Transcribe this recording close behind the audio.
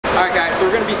Alright guys, so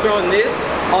we're going to be throwing this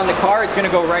on the car. It's going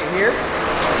to go right here.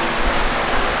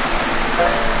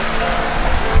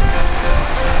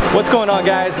 What's going on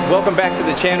guys? Welcome back to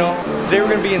the channel. Today we're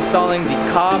going to be installing the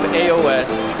COBB AOS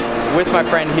with my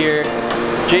friend here,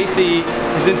 JC.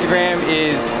 His Instagram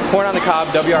is Corn on the Cob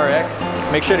WRX.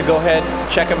 Make sure to go ahead,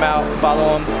 check him out,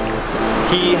 follow him.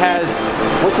 He has,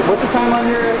 what's the time on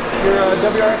your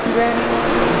WRX Instagram?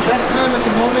 Best time at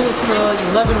the moment is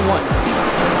 11:01.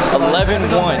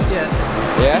 11:01.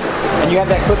 Yeah? And you have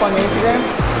that clip on your Instagram?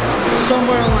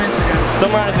 Somewhere on my Instagram.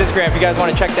 Somewhere on his Instagram. If you guys want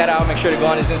to check that out, make sure to go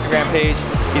on his Instagram page.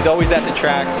 He's always at the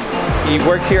track. He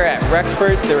works here at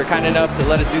wrxperts. They were kind enough to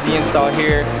let us do the install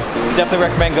here. Definitely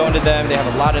recommend going to them. They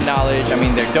have a lot of knowledge. I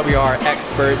mean, they're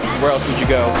WRXperts. Where else would you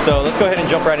go? So let's go ahead and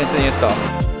jump right into the install.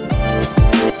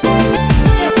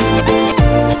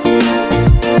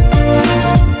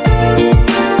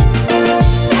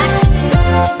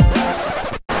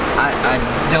 I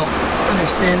don't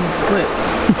understand this clip.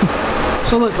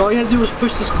 So look, all you have to do is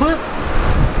push this clip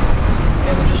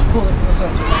and we'll just pull it from the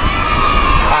sensor.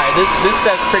 Alright, this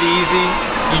step's pretty easy.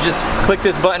 You just click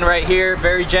this button right here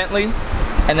very gently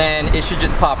and then it should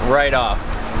just pop right off.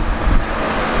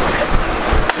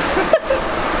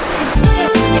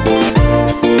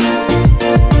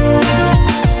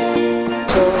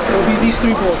 So it'll be these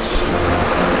 3 bolts.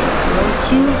 1,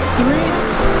 2, 3,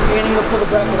 and you'll pull the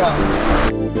bracket out.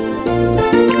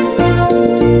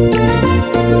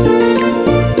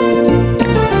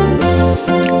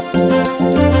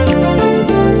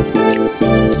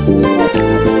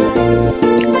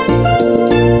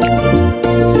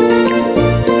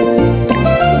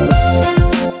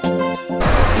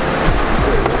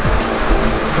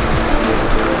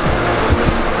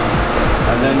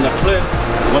 And then the clip,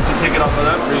 once you take it off of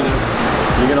that breather,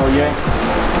 you're gonna yank,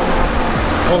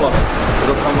 pull up,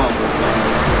 it'll come up.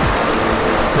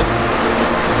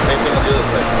 Same thing on the other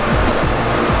side.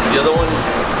 The other one,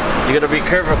 you gotta be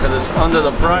careful because it's under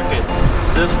the bracket. It's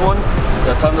this one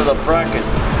that's under the bracket.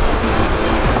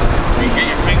 You get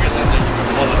your fingers in there, you can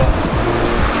pull it off.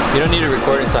 You don't need to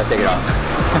record it until I take it off.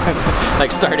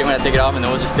 Like start it when I take it off and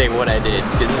then we'll just say what I did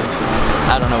because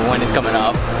I don't know when it's coming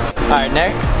off. Alright,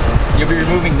 next you'll be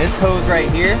removing this hose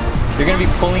right here. You're going to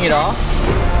be pulling it off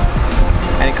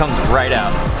and it comes right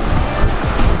out.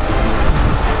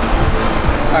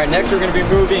 Alright, next we're going to be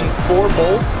removing 4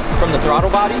 bolts from the throttle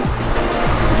body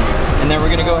and then we're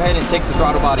going to go ahead and take the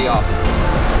throttle body off.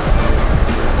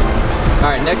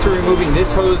 Alright, next we're removing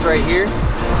this hose right here.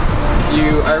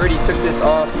 I already took this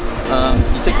off.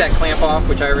 You take that clamp off,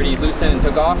 which I already loosened and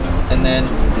took off, and then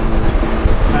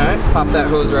alright, pop that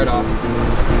hose right off.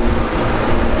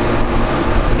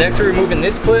 Next we're removing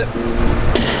this clip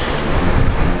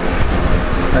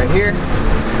right here.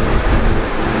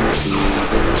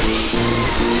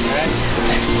 Alright.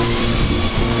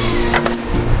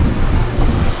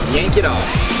 Yank it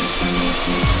off.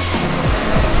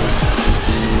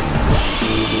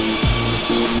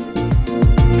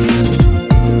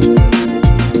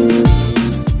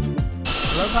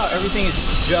 Everything is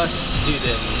just do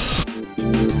this.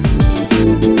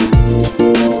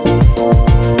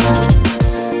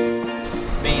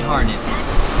 Main harness,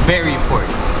 very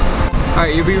important. All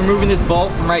right, you'll be removing this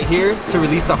bolt from right here to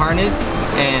release the harness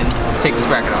and take this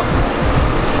bracket off.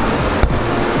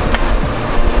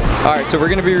 All right, so we're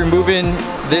gonna be removing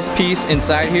this piece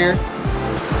inside here.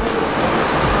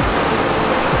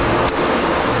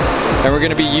 And we're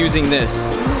gonna be using this.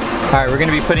 All right, we're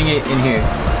gonna be putting it in here.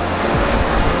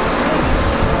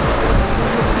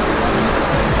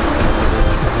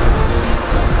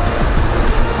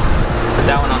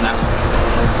 That one on that one.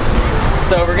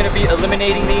 So we're going to be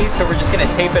eliminating these, so we're just going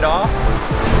to tape it off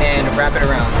and wrap it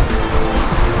around.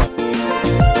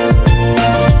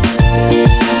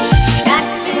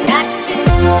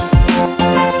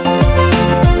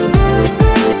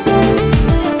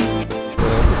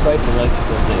 It's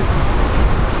electrical tape.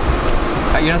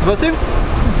 Are you not supposed to? No,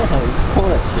 you pull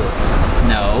that shit.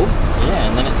 No. Yeah,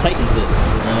 and then it tightens it.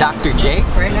 Dr. J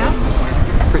right now.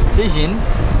 Precision.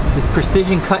 This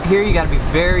precision cut here, you gotta be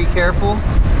very careful.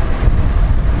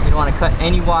 You don't wanna cut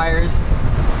any wires.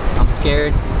 I'm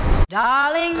scared.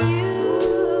 Darling,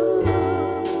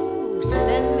 you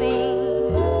send me.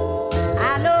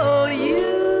 I know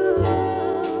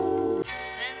you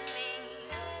send me.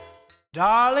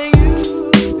 Darling,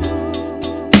 you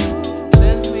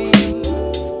send me.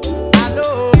 I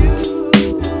know you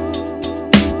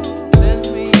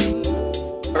send me.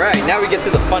 Alright, now we get to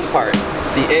the fun part,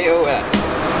 the AOS.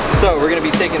 So we're going to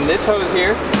be taking this hose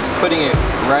here, putting it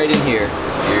right in here.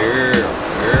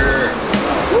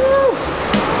 Woo!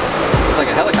 It's like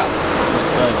a helicopter. What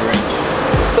size wrench?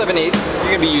 7/8.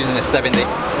 You're gonna be using a 7/8.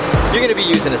 You're gonna be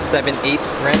using a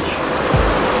 7/8 wrench.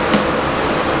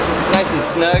 Nice and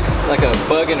snug, like a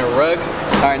bug in a rug.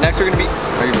 All right, next we're gonna be.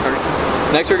 Are you recording?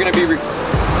 Next we're gonna be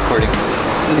recording.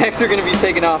 Next we're gonna be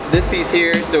taking off this piece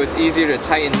here, so it's easier to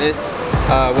tighten this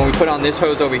when we put on this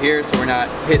hose over here, so we're not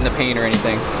hitting the paint or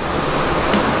anything.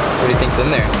 What do you think's in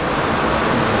there?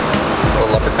 A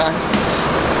little leprechaun?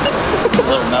 A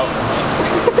little mouse.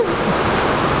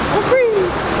 I'm free.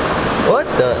 What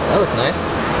the? That looks nice.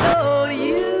 Oh,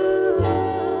 you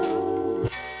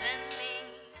send me,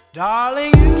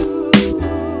 Darling, you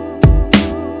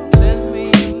send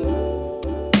me.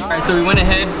 Alright, so we went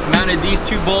ahead, mounted these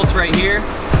two bolts right here.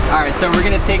 Alright, so we're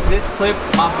gonna take this clip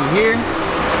off of here,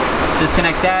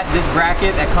 disconnect that, this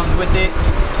bracket that comes with it,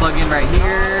 plug in right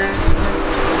here.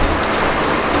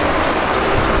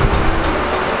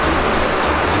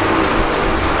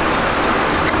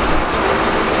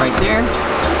 Right there.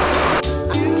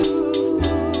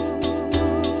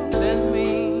 Send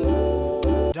me,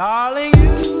 darling,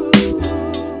 you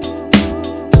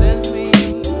send me.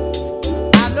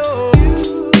 I know you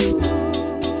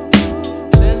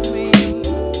send me,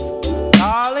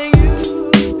 darling,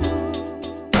 you.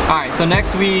 Alright, so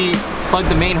next we plug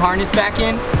the main harness back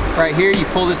in. Right here, you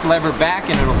pull this lever back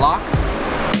and it'll lock.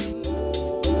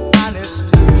 Honest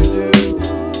to do.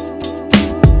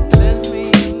 Send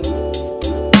me,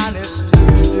 honest to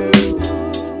do.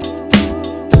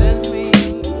 Send me.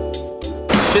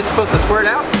 Shit's supposed to squirt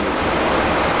out?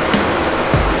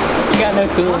 You got no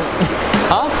coolant.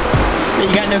 Huh? You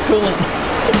got no coolant.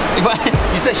 What?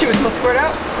 You said she was supposed to squirt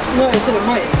out? No, I said it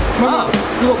might. Remember, Oh.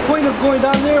 the whole point of going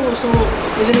down there was so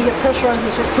it didn't get pressurized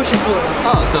and start pushing fluid.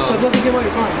 Oh, So if nothing came out,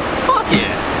 you're fine. fuck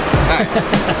yeah. Alright.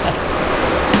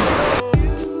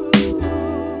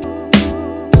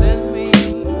 Send me.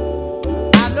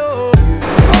 I know you.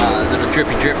 Little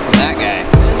drippy drip from that guy.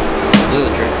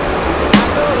 Little drip.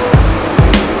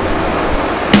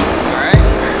 Alright.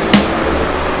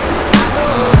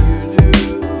 You do.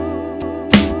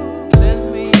 Send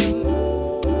me.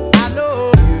 I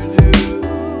know you do.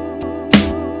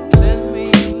 Send me.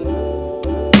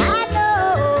 I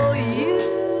know you.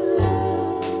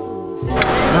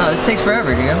 No, this takes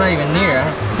forever, dude. I'm not even near. I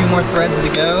have a few more threads to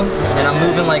go, and I'm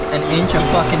moving like an inch a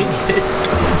fucking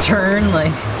turn,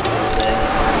 like.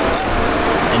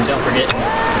 And don't forget to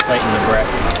tighten the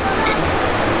bracket.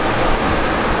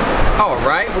 All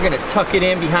right, we're gonna tuck it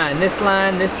in behind this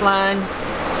line, A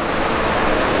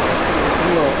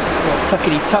little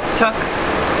tuckity tuck tuck.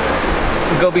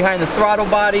 We go behind the throttle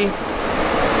body.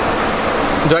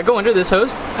 Do I go under this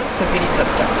hose? Tuck tuckity tuck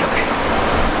tuck tuck.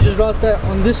 You just route that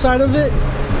on this side of it,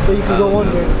 so you can go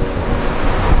under.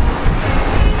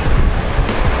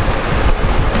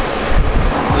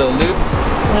 Little loop.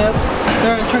 Yep.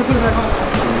 There, try to put it back on.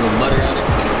 A little butter on it.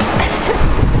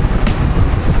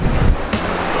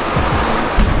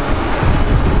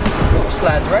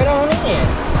 Slides right on in.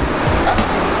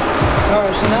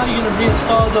 Alright, so now you're gonna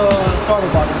reinstall the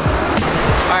throttle body.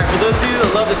 Alright, for those of you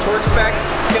that love the torque spec,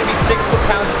 it's gonna be 6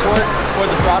 foot-pounds of torque for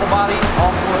the throttle body,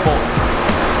 all 4 bolts.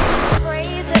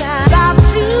 Afraid that I'm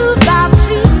about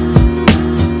to.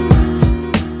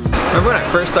 Remember when I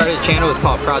first started the channel, it was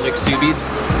called Project Subies?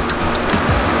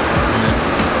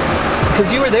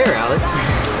 Because you were there, Alex.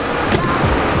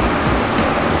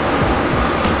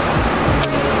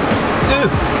 Ooh.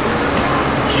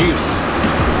 Juice.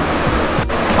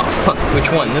 Oh, fuck. Which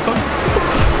one? This one?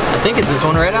 I think it's this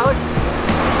one, right, Alex?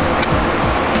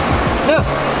 Yeah.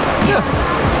 Yeah.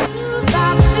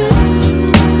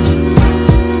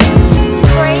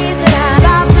 Afraid that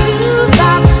I'm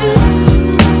about to.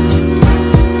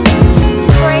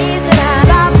 Afraid that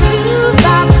I'm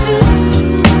about to.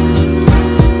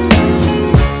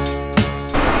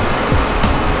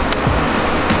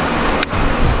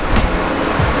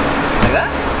 Like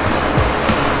that?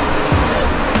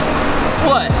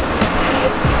 What?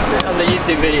 On the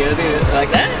YouTube video, do it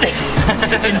like that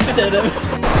instead of.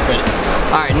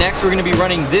 Alright, next we're going to be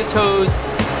running this hose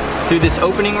through this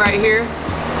opening right here,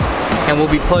 and we'll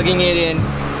be plugging it in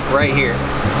right here.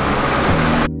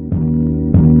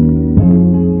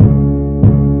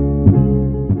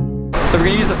 So we're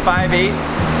going to use a 5/8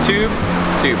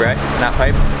 tube, right? Not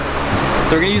pipe.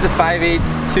 So we're going to use a 5/8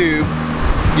 tube,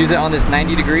 use it on this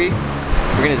 90 degree.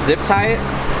 We're going to zip tie it.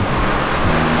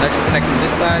 Next we're connecting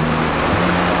this side.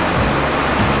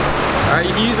 Alright,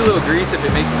 you can use a little grease if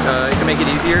it can make it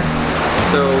easier.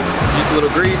 So use a little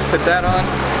grease, put that on.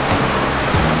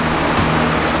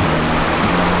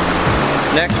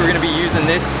 Next we're going to be using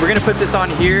this. We're going to put this on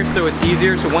here so it's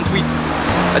easier. So once we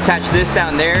attach this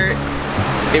down there,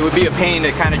 it would be a pain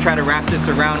to kind of try to wrap this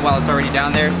around while it's already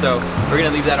down there, so we're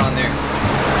gonna leave that on there.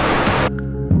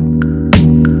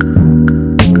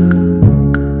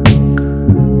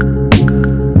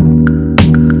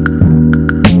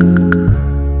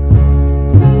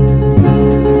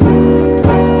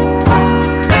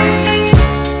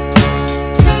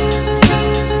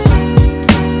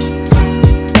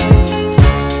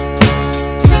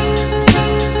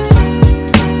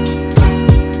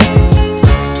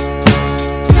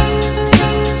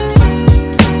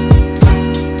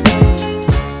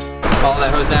 Follow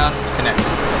that hose down,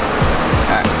 connects.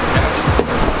 Alright, next.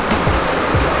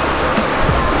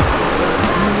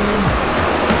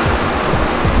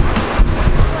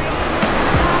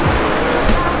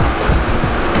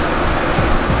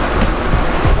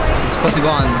 It's supposed to go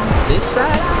on this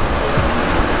side?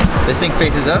 This thing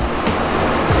faces up?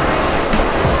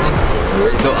 Or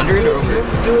go under it or over it?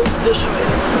 Do it this way.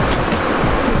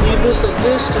 Leave this like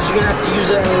this, because you're going to have to use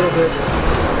that a little bit.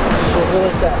 So go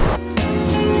like that.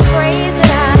 Pray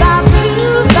that I'm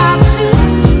about to.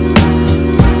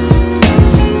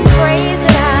 Pray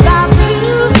that I'm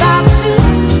about to.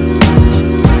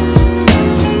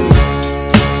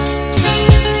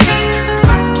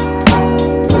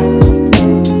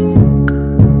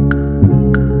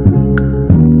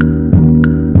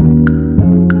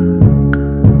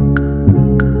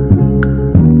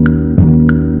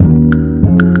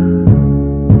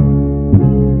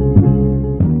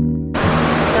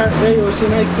 There you go, see,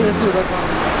 now you can put it through like that.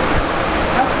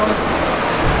 Have fun.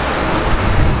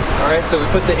 Alright, so we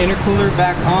put the intercooler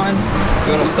back on.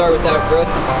 We're going to start with that rod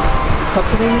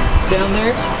coupling down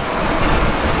there.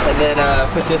 And then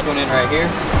put this one in right here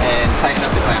and tighten up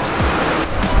the clamps.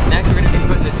 Next we're going to be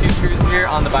putting the two screws here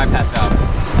on the bypass valve.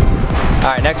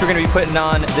 Alright, next we're going to be putting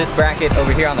on this bracket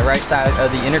over here on the right side of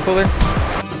the intercooler.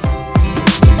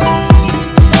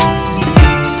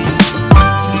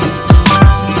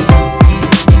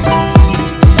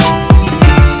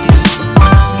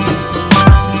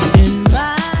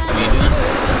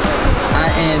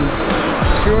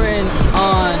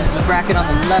 Bracket on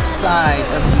the left side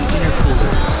of the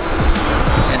intercooler,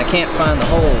 and I can't find the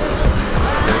hole.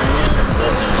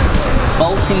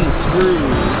 Bolting the screw.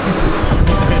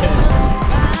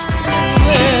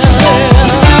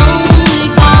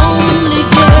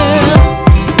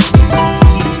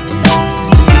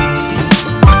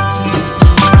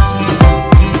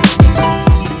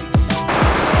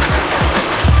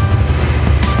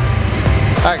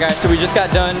 Alright guys, so we just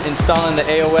got done installing the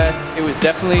AOS. It was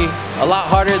definitely a lot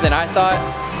harder than I thought.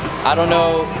 I don't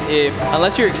know if,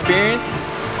 unless you're experienced,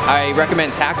 I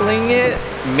recommend tackling it,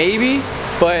 maybe,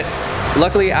 but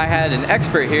luckily I had an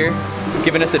expert here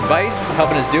giving us advice,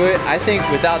 helping us do it. I think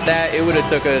without that, it would have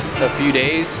took us a few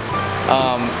days.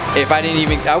 If I didn't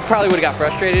even, I probably would have got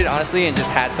frustrated, honestly, and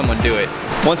just had someone do it.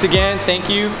 Once again, thank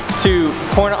you to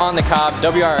Corn on the Cob,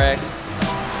 WRX.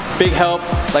 Big help.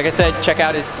 Like I said, check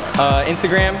out his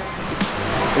Instagram.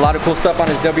 A lot of cool stuff on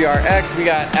his WRX. We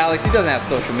got Alex, he doesn't have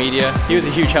social media. He was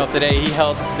a huge help today. He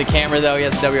held the camera though, he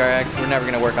has a WRX. We're never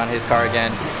gonna work on his car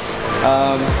again.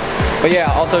 But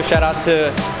yeah, also shout out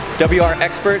to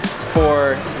wrxperts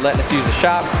for letting us use the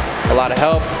shop. A lot of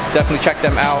help. Definitely check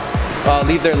them out.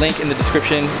 Leave their link in the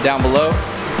description down below.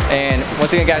 And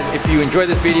once again guys, if you enjoyed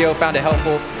this video, found it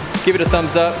helpful, give it a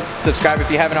thumbs up, subscribe if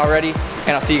you haven't already, and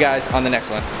I'll see you guys on the next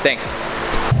one. Thanks.